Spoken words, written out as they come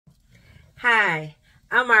Hi,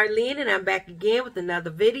 I'm Arlene and I'm back again with another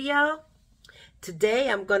video. Today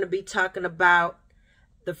I'm going to be talking about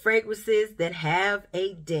the fragrances that have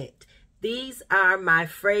a dent. These are my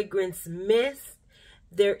fragrance mists.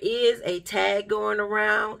 There is a tag going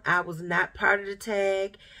around. I was not part of the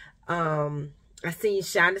tag. I seen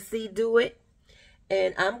Shaughnessy do it.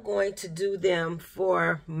 And I'm going to do them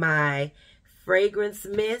for my fragrance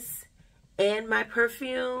mists and my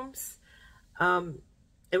perfumes.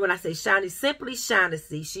 And when I say Shawnee, simply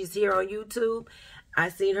Shaughnessy. She's here on YouTube. I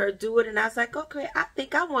seen her do it and I was like, okay, I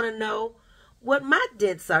think I want to know what my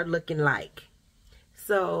dents are looking like.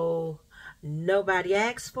 So nobody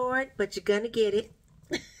asked for it, but you're going to get it.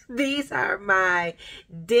 These are my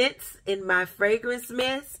dents in my fragrance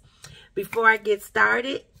mist. Before I get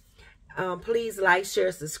started, please like,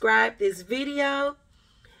 share, subscribe this video.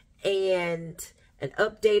 And an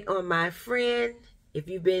update on my friend. If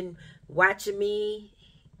you've been watching me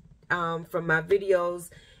from my videos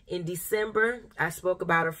in December, I spoke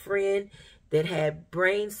about a friend that had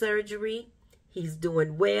brain surgery. He's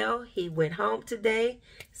doing well. He went home today.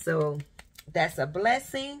 So that's a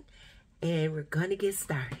blessing. And we're going to get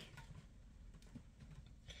started.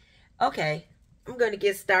 Okay, I'm going to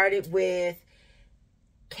get started with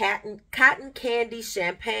Cotton Candy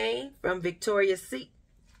Champagne from Victoria's Secret.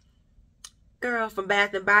 Girl, from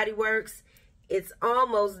Bath and Body Works. It's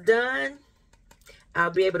almost done. I'll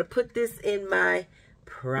be able to put this in my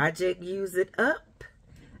project, use it up.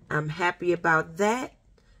 I'm happy about that.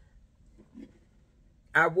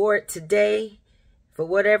 I wore it today. For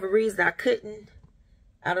whatever reason, I couldn't.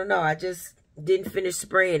 I don't know. I just didn't finish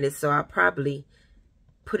spraying it, so I'll probably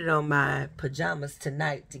put it on my pajamas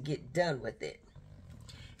tonight to get done with it.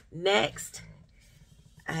 Next,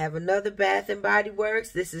 I have another Bath and Body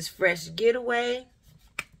Works. This is Fresh Getaway.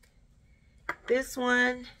 This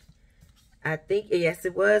one, I think, yes,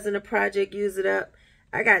 it was in a project, use it up.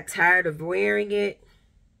 I got tired of wearing it.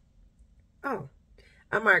 Oh,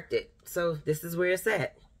 I marked it. So this is where it's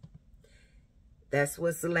at. That's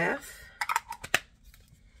what's left.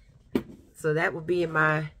 So that will be in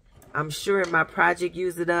my, I'm sure in my project,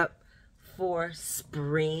 use it up for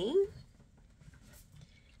spring.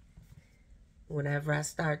 Whenever I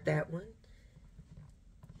start that one.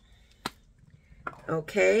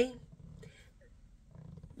 Okay.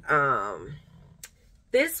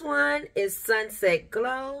 This one is Sunset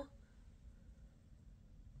Glow.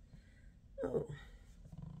 Oh.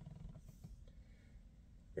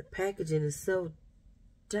 The packaging is so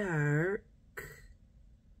dark.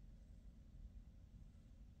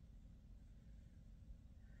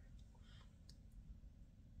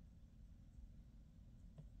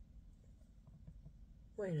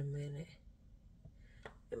 Wait a minute.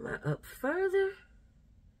 Am I up further?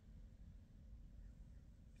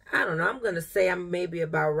 I don't know. I'm going to say I'm maybe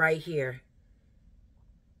about right here.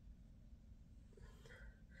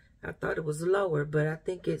 I thought it was lower, but I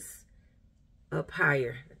think it's up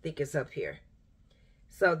higher. I think it's up here.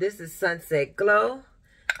 So this is Sunset Glow.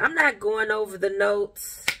 I'm not going over the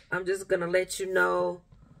notes. I'm just going to let you know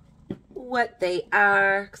what they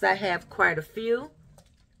are because I have quite a few.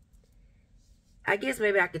 I guess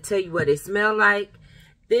maybe I could tell you what they smell like.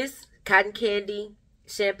 This Cotton Candy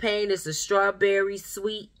Champagne is a strawberry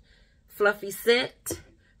sweet fluffy scent.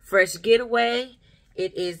 Fresh Getaway.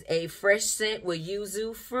 It is a fresh scent with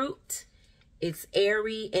yuzu fruit. It's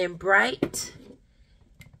airy and bright.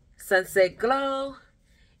 Sunset Glow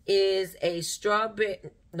is a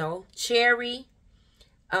cherry,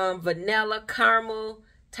 vanilla caramel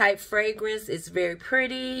type fragrance. It's very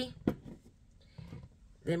pretty.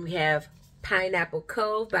 Then we have Pineapple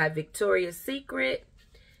Cove by Victoria's Secret.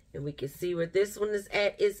 And we can see where this one is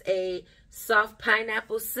at. Is a soft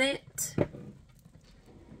pineapple scent.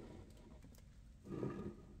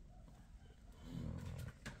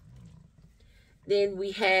 Then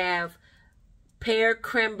we have Pear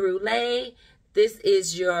Creme Brulee. This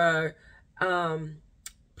is your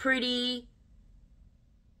pretty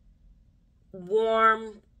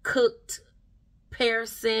warm cooked pear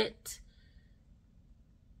scent.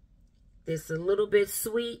 It's a little bit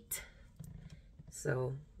sweet.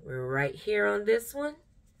 So we're right here on this one.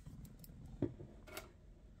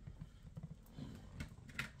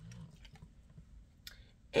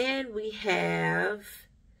 And we have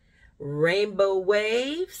Rainbow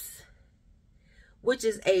Waves, which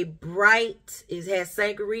is a bright, it has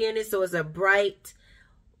sangria in it, so it's a bright,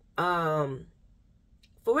 for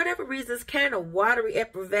whatever reason, it's kind of watery,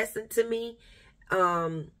 effervescent to me,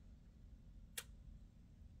 and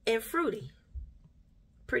fruity.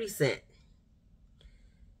 Pretty scent.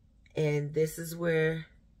 And this is where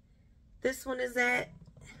this one is at.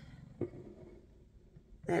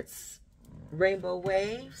 That's Rainbow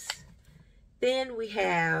Waves. Then we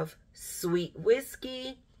have Sweet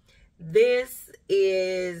Whiskey. This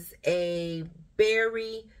is a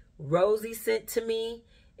berry rosy scent to me.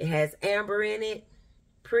 It has amber in it.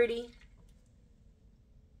 Pretty.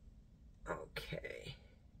 Okay.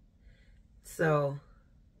 So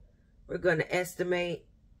we're going to estimate.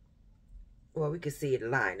 Well, we can see the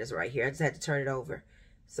line is right here. I just had to turn it over.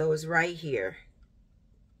 So it's right here.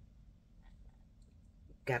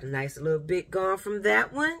 Got a nice little bit gone from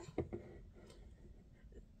that one.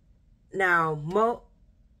 Now,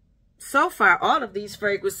 so far, all of these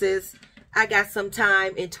fragrances, I got some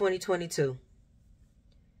time in 2022.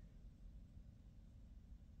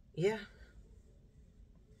 Yeah.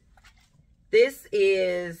 This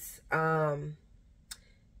is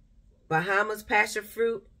Bahamas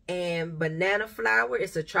Passionfruit and Banana Flower.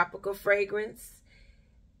 It's a tropical fragrance.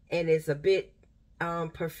 And it's a bit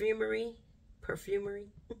perfumery.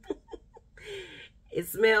 It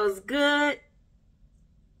smells good.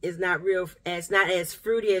 It's not as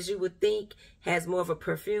fruity as you would think. Has more of a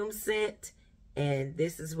perfume scent. And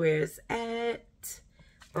this is where it's at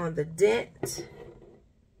on the Dent.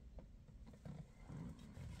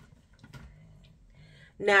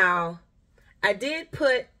 Now, I did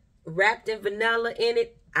put wrapped in vanilla in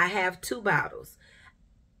it. I have 2 bottles.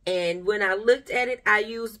 And when I looked at it, I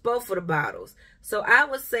used both of the bottles. So I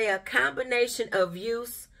would say a combination of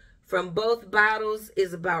use from both bottles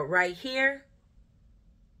is about right here.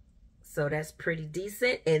 So that's pretty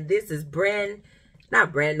decent. And this is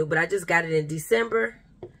not brand new, but I just got it in December.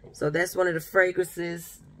 So that's one of the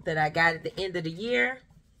fragrances that I got at the end of the year.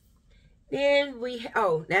 Then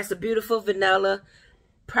that's a beautiful vanilla.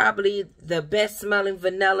 Probably the best smelling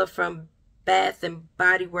vanilla from Bath and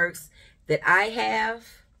Body Works that I have.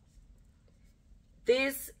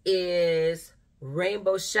 This is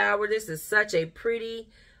Rainbow Shower. This is such a pretty,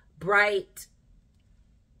 bright,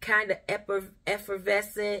 kind of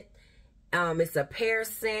effervescent. It's a pear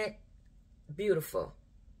scent. Beautiful.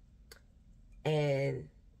 And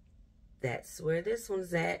that's where this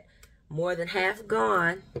one's at. More than half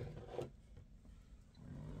gone.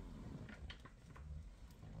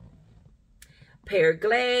 Pear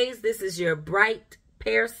Glace. This is your bright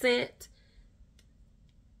pear scent.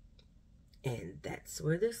 And that's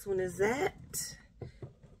where this one is at.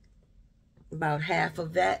 About half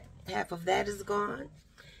of that is gone.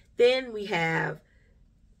 Then we have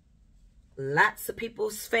lots of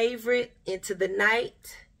people's favorite, Into the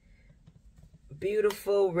Night.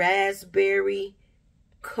 Beautiful raspberry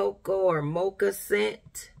cocoa or mocha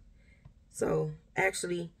scent. So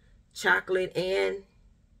actually chocolate and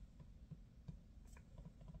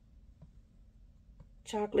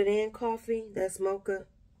coffee. That's mocha.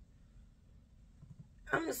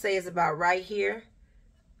 I'm going to say it's about right here.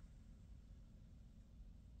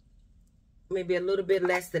 Maybe a little bit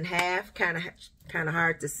less than half. Kind of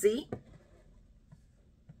hard to see.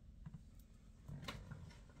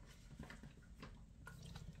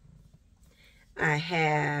 I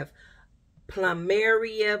have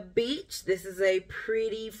Plumeria Beach. This is a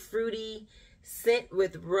pretty fruity scent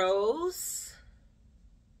with rose.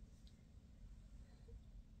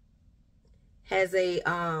 Has a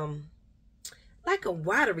like a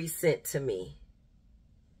watery scent to me.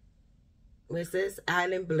 It says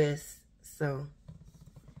Island Bliss. So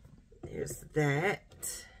there's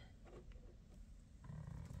that.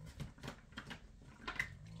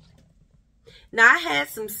 Now I had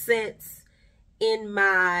some scents in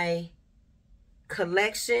my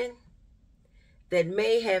collection that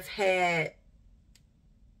may have had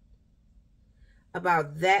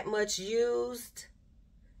about that much used.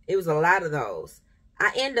 It was a lot of those.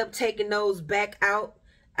 I end up taking those back out.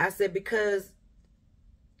 I said because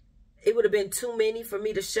it would have been too many for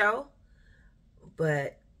me to show.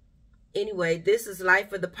 But anyway, this is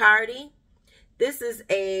Life of the Party. This is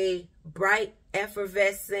a bright,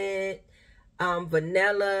 effervescent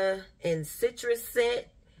vanilla and citrus scent.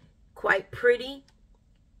 Quite pretty.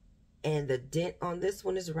 And the dent on this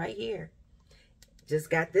one is right here. Just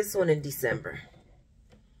got this one in December.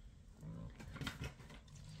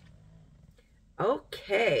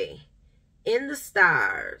 Okay, In the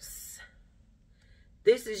Stars.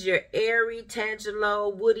 This is your airy,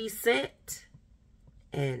 tangelo, woody scent.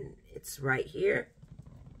 And it's right here.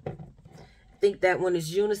 I think that one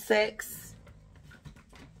is unisex.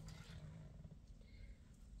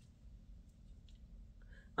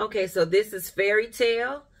 Okay, so this is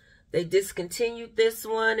Fairytale. They discontinued this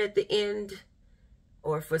one at the end,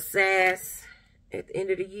 or for SAS at the end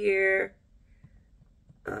of the year.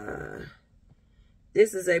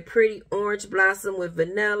 This is a pretty orange blossom with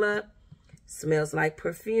vanilla. Smells like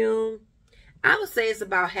perfume. I would say it's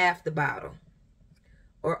about half the bottle,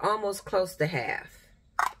 or almost close to half.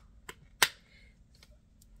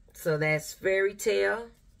 So that's Fairytale.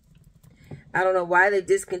 I don't know why they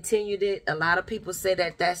discontinued it. A lot of people say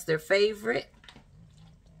that that's their favorite.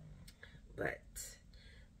 But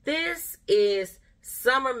this is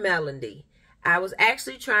Summer Melody. I was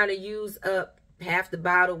actually trying to use up half the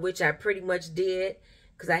bottle, which I pretty much did,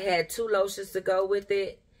 because I had 2 lotions to go with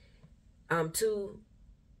it. 2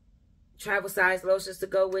 travel size lotions to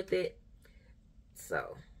go with it.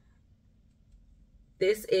 So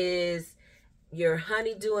this is your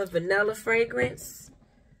honeydew and vanilla fragrance.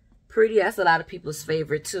 Pretty. That's a lot of people's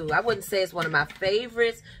favorite too. I wouldn't say it's one of my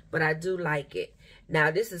favorites, but I do like it.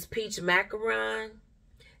 Now this is peach macaron.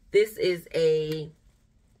 This is a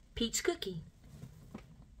peach cookie.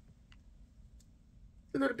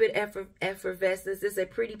 A little bit effervescence. This is a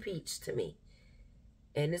pretty peach to me.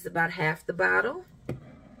 And it's about half the bottle.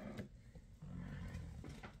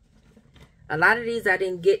 A lot of these I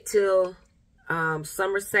didn't get till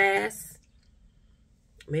Summer Sass.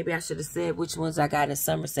 Maybe I should have said which ones I got in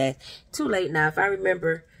Summer Sass. Too late now. If I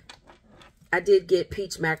remember, I did get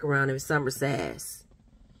peach macaron in Summer Sass.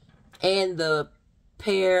 And the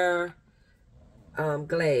Pear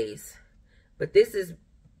Glace. But this is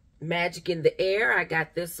Magic in the Air. I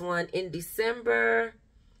got this one in December.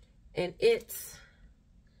 And it's...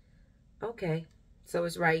 okay. So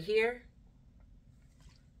it's right here.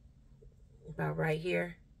 About right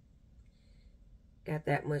here. Got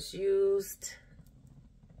that much used.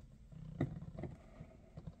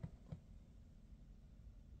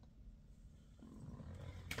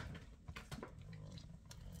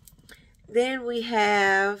 Then we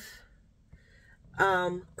have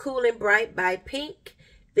Cool and Bright by Pink.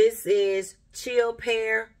 This is Chill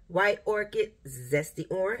Pear, White Orchid, Zesty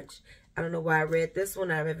Orange. I don't know why I read this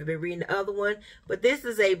one. I've never been reading the other one. But this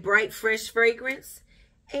is a bright, fresh fragrance.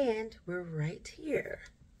 And we're right here.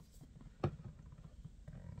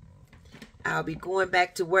 I'll be going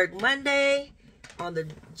back to work Monday on the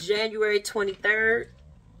January 23rd.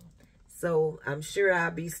 So I'm sure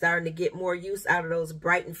I'll be starting to get more use out of those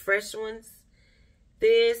bright and fresh ones.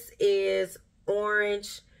 This is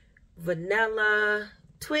Orange Vanilla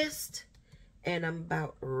Twist. And I'm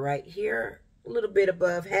about right here. A little bit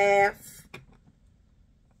above half.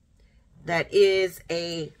 That is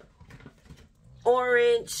a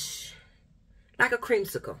orange, like a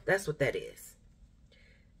creamsicle. That's what that is.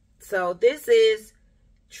 So this is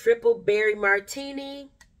Triple Berry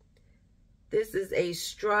Martini. This is a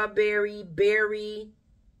strawberry berry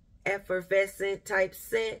effervescent type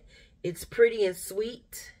scent. It's pretty and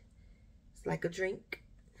sweet. It's like a drink.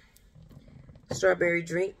 Strawberry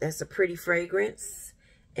drink. That's a pretty fragrance.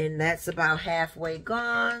 And that's about halfway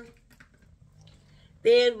gone.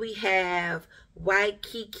 Then we have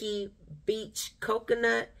Waikiki Beach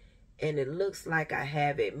Coconut. And it looks like I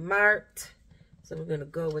have it marked. So we're going to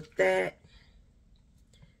go with that.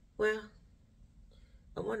 Well,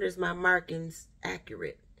 I wonder is my markings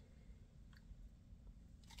accurate?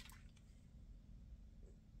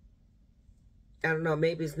 I don't know.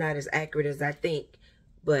 Maybe it's not as accurate as I think.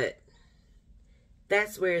 But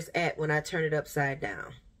that's where it's at when I turn it upside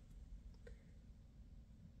down.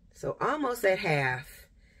 So almost at half.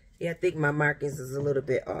 Yeah, I think my markings is a little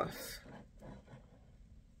bit off.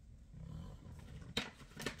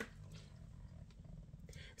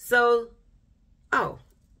 So,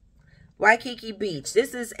 Waikiki Beach.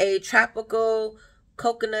 This is a tropical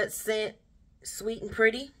coconut scent, sweet and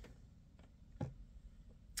pretty.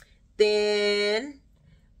 Then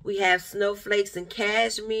we have Snowflakes and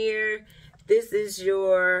Cashmere. This is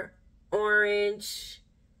your orange,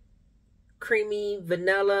 creamy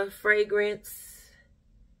vanilla fragrance.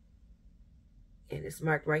 And it's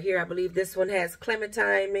marked right here. I believe this one has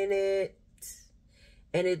clementine in it.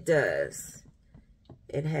 And it does.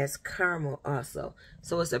 It has caramel also.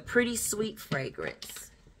 So it's a pretty sweet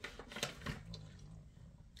fragrance.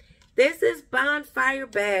 This is Bonfire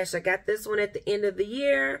Bash. I got this one at the end of the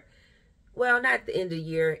year. Well, not the end of the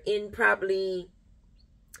year. In probably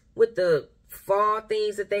with the fall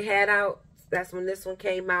things that they had out. That's when this one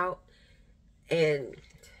came out. And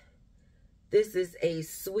this is a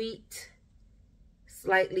sweet,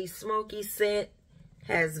 slightly smoky scent.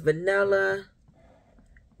 Has vanilla.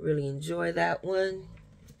 Really enjoy that one.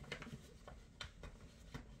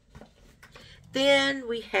 Then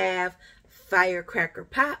we have Firecracker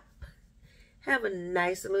Pop. Have a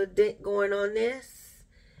nice little dent going on this.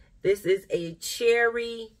 This is a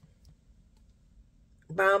cherry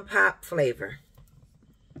bomb pop flavor.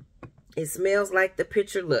 It smells like the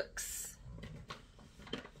picture looks.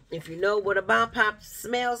 If you know what a bomb pop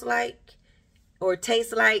smells like or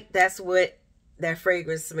tastes like, that's what that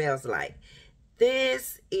fragrance smells like.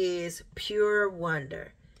 This is Pure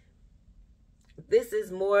Wonder. This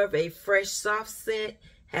is more of a fresh, soft scent.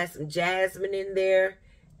 Has some jasmine in there.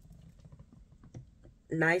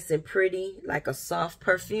 Nice and pretty, like a soft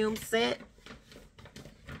perfume scent.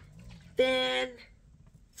 Then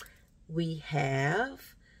we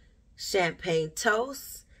have Champagne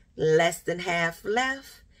Toast, Less Than Half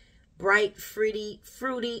Left, bright, fruity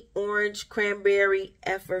orange cranberry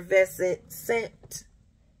effervescent scent.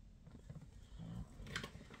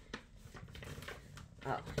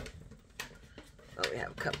 Oh, we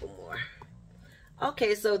have a couple more.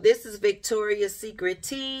 Okay, so this is Victoria's Secret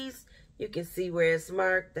Teas. You can see where it's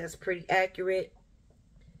marked. That's pretty accurate.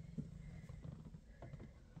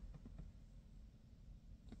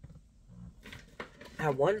 I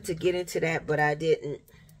wanted to get into that, but I didn't.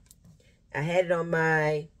 I had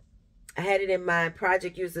it in my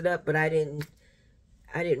project Use It Up, but I didn't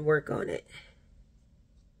work on it.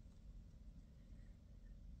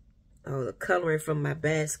 Oh, the coloring from my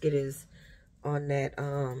basket is on that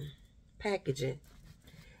packaging.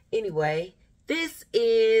 Anyway, this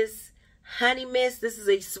is Honey Mist. This is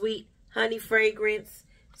a sweet honey fragrance.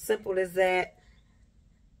 Simple as that.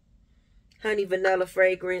 Honey vanilla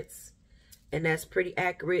fragrance. And that's pretty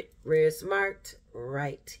accurate where it's marked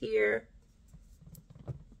right here.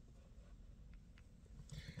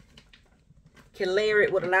 Can layer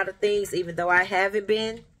it with a lot of things, even though I haven't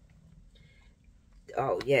been.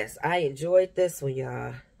 Oh, yes. I enjoyed this one,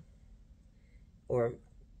 y'all. Or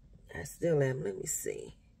I still am. Let me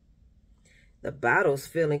see. The bottle's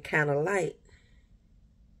feeling kind of light.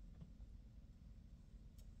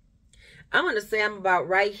 I'm going to say I'm about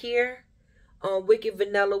right here on Wicked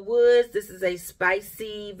Vanilla Woods. This is a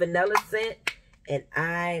spicy vanilla scent, and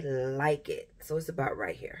I like it. So it's about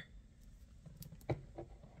right here.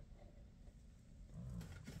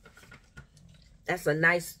 That's a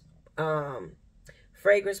nice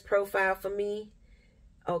fragrance profile for me.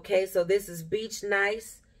 Okay, so this is Beach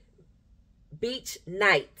Nights.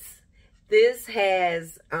 This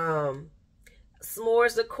has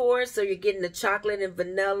s'mores, of course, so you're getting the chocolate and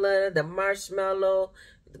vanilla, the marshmallow,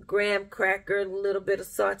 the graham cracker, a little bit of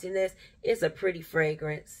saltiness. It's a pretty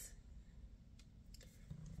fragrance.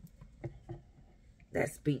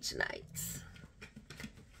 That's Beach Nights.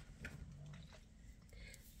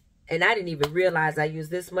 And I didn't even realize I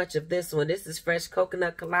used this much of this one. This is Fresh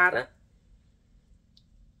Coconut Colada.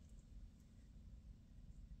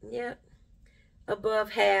 Yep.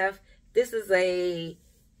 Above half. This is a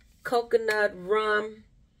coconut rum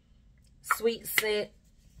sweet scent.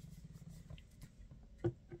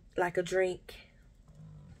 Like a drink.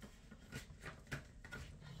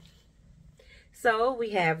 So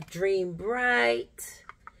we have Dream Bright.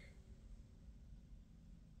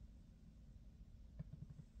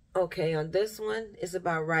 Okay, on this one, it's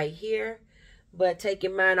about right here. But take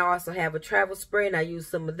in mind, I also have a travel spray, and I use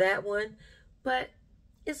some of that one. But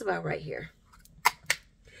it's about right here.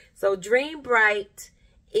 So Dream Bright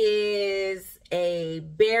is a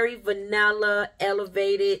berry vanilla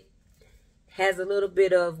elevated. Has a little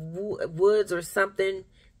bit of woods or something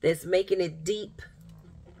that's making it deep.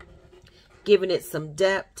 Giving it some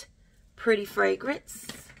depth. Pretty fragrance.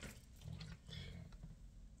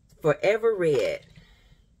 Forever Red.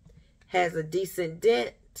 Has a decent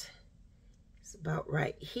dent. It's about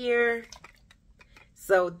right here.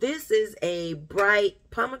 So this is a bright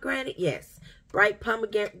pomegranate. Yes. Bright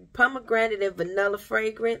pomegranate and vanilla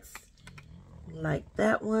fragrance. Like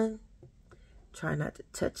that one. Try not to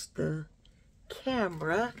touch the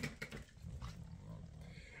camera.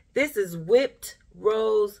 This is Whipped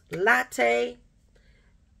Rose Latte.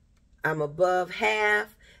 I'm above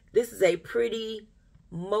half. This is a pretty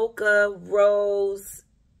mocha rose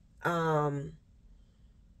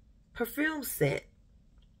perfume scent.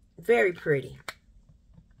 Very pretty.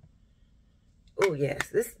 Oh yes,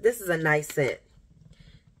 this is a nice scent.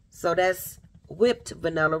 So that's Whipped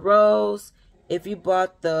Vanilla Rose. If you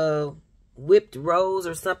bought the Whipped Rose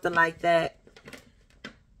or something like that.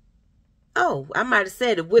 Oh, I might have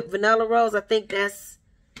said the Whipped Vanilla Rose. I think that's,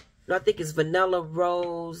 no, I think it's Vanilla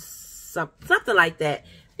Rose, something like that.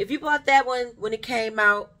 If you bought that one when it came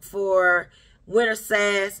out for Winter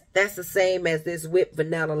Sass, that's the same as this Whipped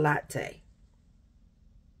Vanilla Latte.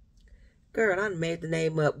 Girl, I made the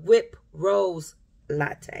name up. Whipped Rose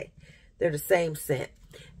Latte. They're the same scent.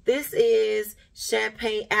 This is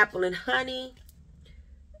Champagne Apple and Honey.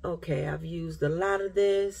 Okay, I've used a lot of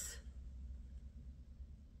this.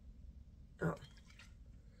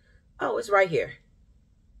 Oh, it's right here.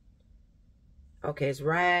 Okay, it's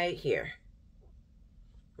right here.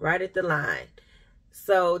 Right at the line.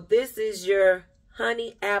 So this is your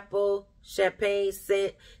honey apple champagne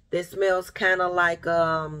scent that smells kind of like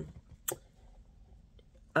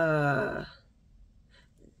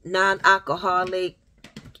non-alcoholic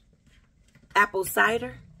apple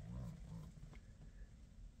cider.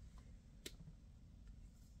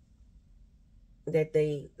 That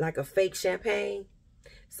they like a fake champagne.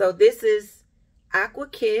 So this is Aqua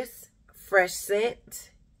Kiss fresh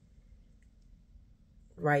scent.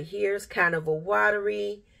 Right here is kind of a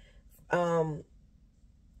watery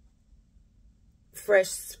fresh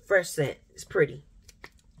scent. It's pretty.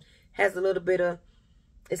 Has a little bit of,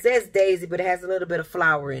 it says daisy, but it has a little bit of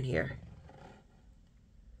flower in here.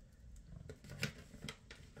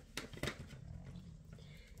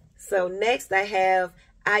 So next I have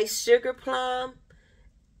Iced Sugar Plum.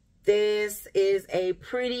 This is a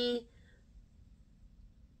pretty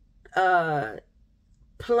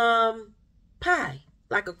plum pie,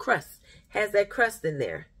 like a crust. Has that crust in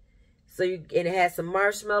there. So and it has some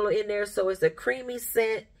marshmallow in there, so it's a creamy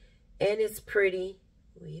scent and it's pretty.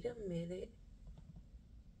 Wait a minute.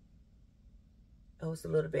 Oh, it's a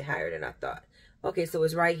little bit higher than I thought. Okay, so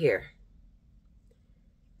it's right here.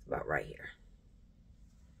 It's about right here.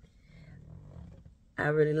 I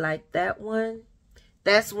really like that one.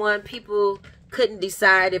 That's one people couldn't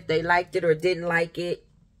decide if they liked it or didn't like it.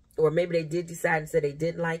 Or maybe they did decide and said they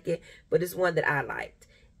didn't like it. But it's one that I liked.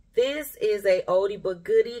 This is a oldie but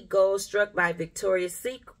goodie, Gold Struck by Victoria's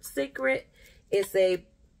Secret. It's a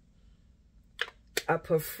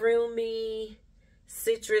perfumey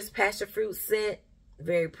citrus passion fruit scent.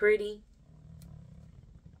 Very pretty.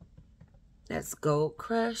 That's Gold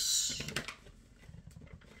Crush.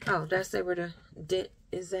 Oh, did I say where the dent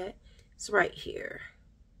is at? It's right here.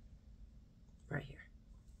 Right here.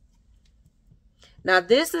 Now,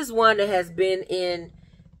 this is one that has been in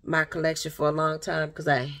my collection for a long time because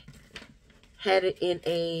I had it in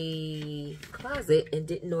a closet and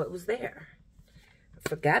didn't know it was there. I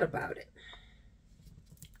forgot about it.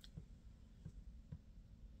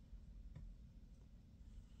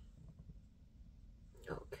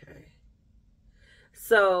 Okay.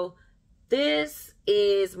 So, this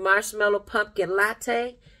is Marshmallow Pumpkin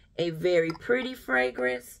Latte, a very pretty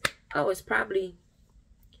fragrance. Oh, it's probably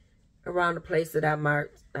around the place that I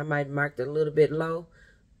marked. I might have marked it a little bit low,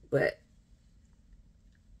 but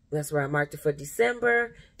that's where I marked it for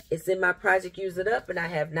December. It's in my project Use It Up, and I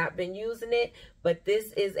have not been using it, but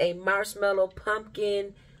this is a marshmallow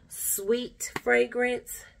pumpkin sweet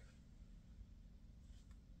fragrance.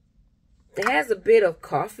 It has a bit of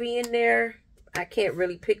coffee in there. I can't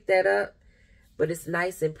really pick that up, but it's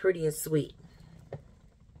nice and pretty and sweet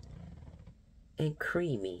and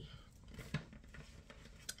creamy.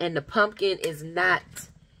 And the pumpkin is not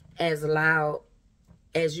as loud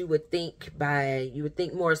as you would think you would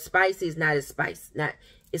think more spicy. It's not as spicy.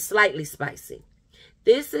 It's slightly spicy.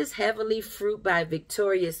 This is Heavenly Fruit by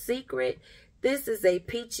Victoria's Secret. This is a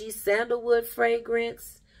peachy sandalwood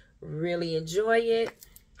fragrance. Really enjoy it.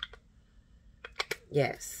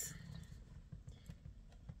 Yes.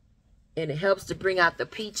 And it helps to bring out the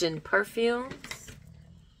peach in perfumes.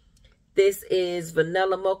 This is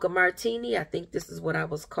Vanilla Mocha Martini. I think this is what I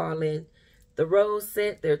was calling the rose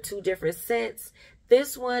scent. There are two different scents.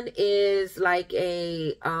 This one is like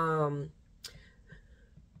a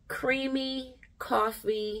creamy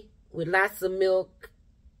coffee with lots of milk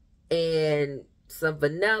and some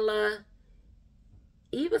vanilla.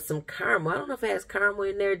 Even some caramel. I don't know if it has caramel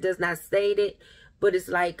in there. It does not state it. But it's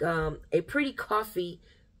like a pretty coffee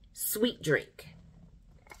sweet drink.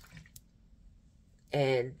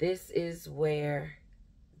 And this is where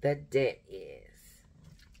the dent is.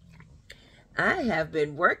 I have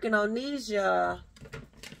been working on these, y'all.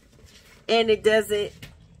 And it doesn't,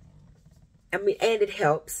 and it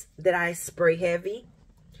helps that I spray heavy.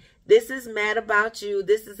 This is Mad About You.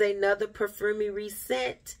 This is another perfumery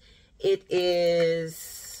scent. It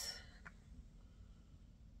is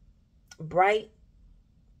bright,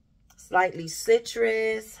 slightly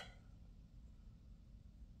citrus.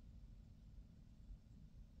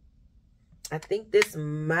 I think this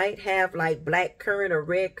might have like black currant or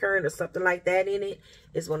red currant or something like that in it.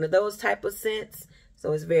 It's one of those type of scents.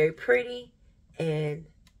 So it's very pretty. And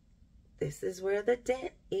this is where the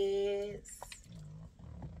dent is.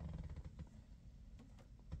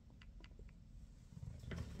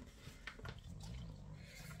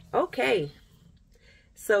 Okay.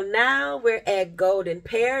 So now we're at Golden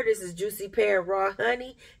Pear. This is Juicy Pear Raw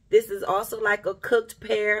Honey. This is also like a cooked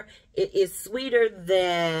pear. It is sweeter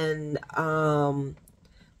than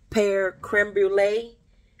pear creme brulee.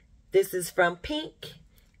 This is from Pink.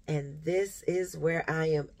 And this is where I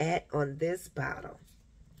am at on this bottle.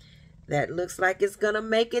 That looks like it's going to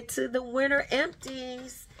make it to the winter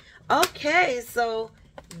empties. Okay, so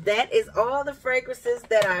that is all the fragrances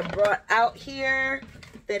that I brought out here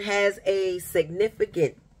that has a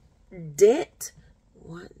significant dent.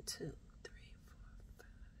 1, 2, 3, 4, 5.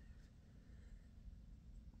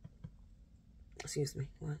 Excuse me.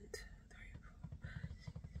 1, 2, 3, 4.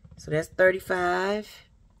 So that's 35,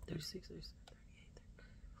 36, 37,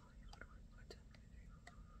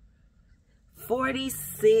 38,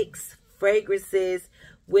 46 fragrances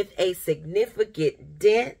with a significant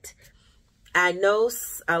dent. I know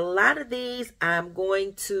a lot of these I'm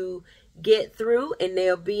going to get through and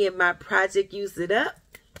they'll be in my project Use It Up.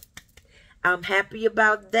 I'm happy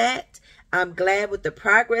about that. I'm glad with the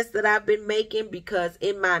progress that I've been making, because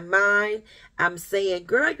in my mind, I'm saying,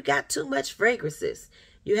 girl, you got too much fragrances.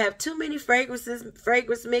 You have too many fragrance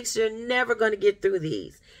mix. You're never going to get through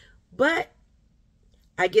these. But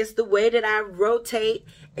I guess the way that I rotate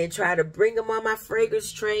and try to bring them on my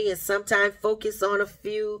fragrance tray and sometimes focus on a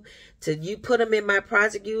few till you put them in my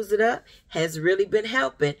project Use It Up has really been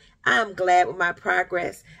helping. I'm glad with my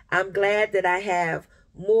progress. I'm glad that I have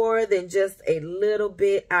more than just a little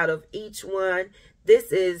bit out of each one.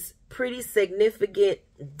 This is pretty significant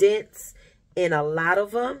dents in a lot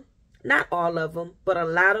of them. Not all of them, but a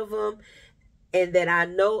lot of them. And that I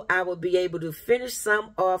know I will be able to finish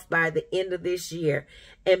some off by the end of this year.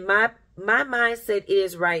 And my mindset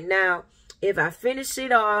is right now, if I finish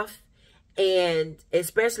it off, and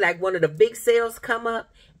especially like one of the big sales come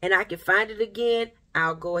up and I can find it again,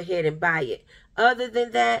 I'll go ahead and buy it. Other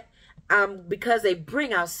than that, because they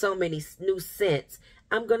bring out so many new scents,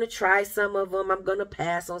 I'm going to try some of them. I'm going to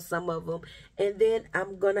pass on some of them. And then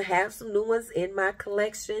I'm going to have some new ones in my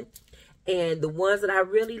collection. And the ones that I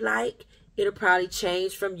really like, it'll probably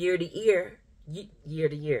change from year to year. Year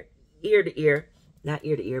to year. Ear to ear. Not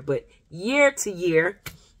ear to ear, but year to year.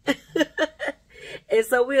 And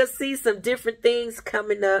so we'll see some different things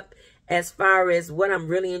coming up as far as what I'm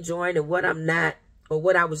really enjoying and what I'm not, or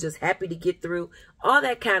what I was just happy to get through, all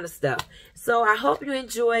that kind of stuff. So I hope you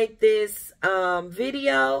enjoyed this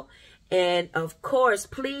video. And of course,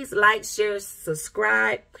 please like, share,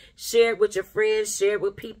 subscribe, share it with your friends, share it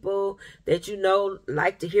with people that you know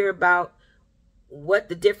like to hear about what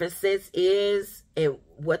the different scents is and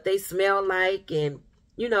what they smell like, and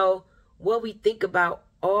you know what we think about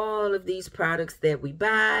all of these products that we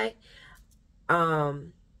buy. I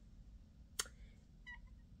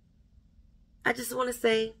just want to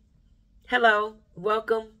say hello,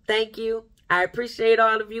 welcome, thank you. I appreciate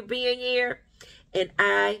all of you being here, and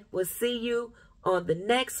I will see you on the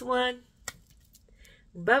next one.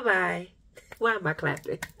 Bye-bye. Why am I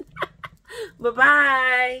clapping?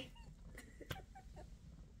 Bye-bye.